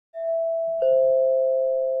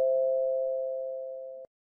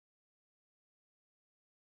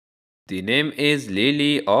The name is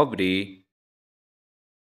Lily Aubrey.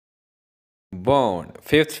 Born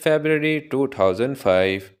 5th February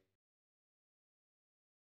 2005.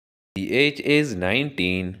 The age is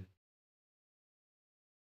 19.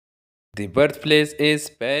 The birthplace is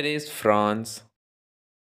Paris, France.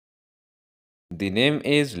 The name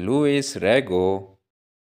is Louis Rago.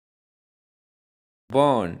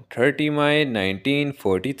 Born 30 May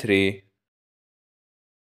 1943.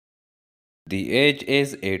 The age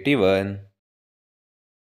is 81.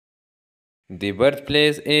 The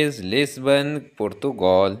birthplace is Lisbon,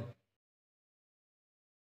 Portugal.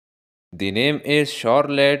 The name is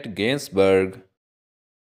Charlotte Gainsbourg.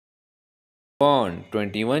 Born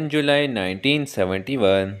 21 July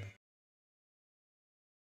 1971.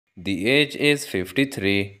 The age is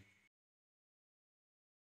 53.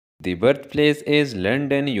 The birthplace is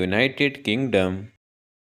London, United Kingdom.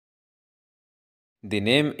 The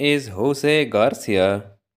name is Jose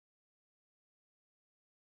Garcia.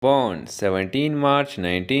 Born 17 March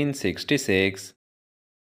 1966.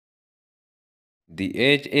 The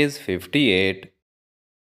age is 58.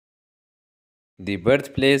 The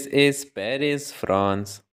birthplace is Paris,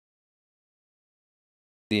 France.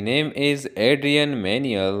 The name is Adrian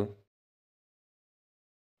Manuel.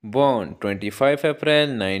 Born 25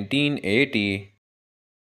 April 1980.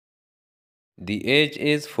 The age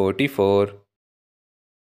is 44.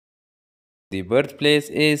 The birthplace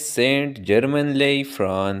is Saint-Germain-en-Laye,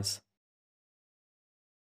 France.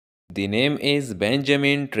 The name is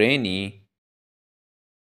Benjamin Trainee.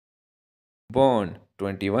 Born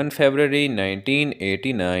 21 February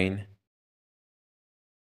 1989.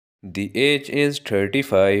 The age is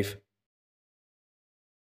 35.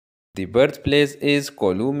 The birthplace is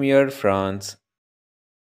Coulommiers, France.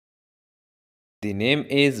 The name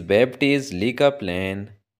is Baptiste Lecaplan.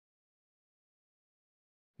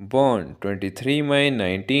 Born 23 May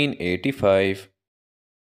 1985.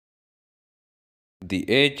 The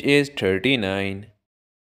age is 39.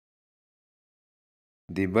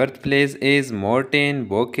 The birthplace is Mortain,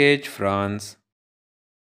 Bocage, France.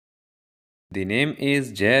 The name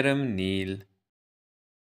is Jerome Neal.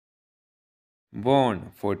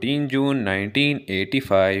 Born 14 June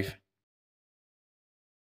 1985.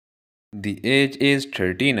 The age is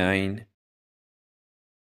 39.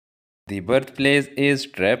 The birthplace is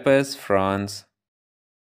Trappes, France.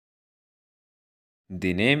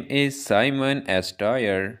 The name is Simon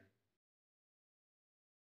Astier.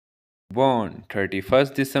 Born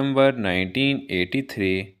 31st December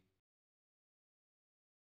 1983.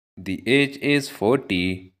 The age is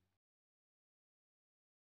 40.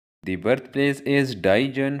 The birthplace is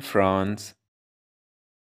Dijon, France.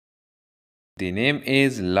 The name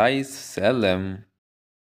is Lys Salem.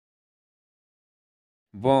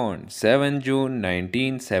 Born 7 June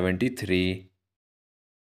 1973.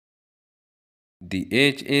 The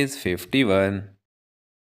age is 51.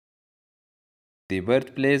 The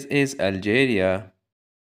birthplace is Algeria.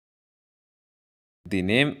 The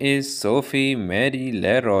name is Sophie Mary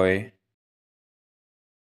Leroy.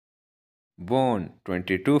 Born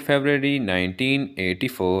 22 February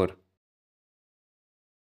 1984.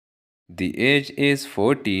 The age is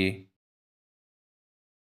 40.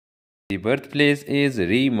 The birthplace is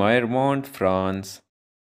Remiremont, France.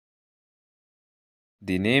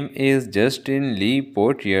 The name is Justin Lee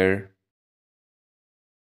Potier.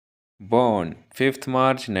 Born 5th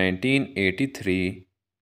March 1983.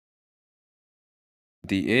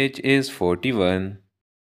 The age is 41.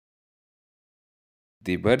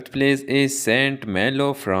 The birthplace is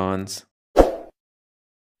Saint-Malo, France.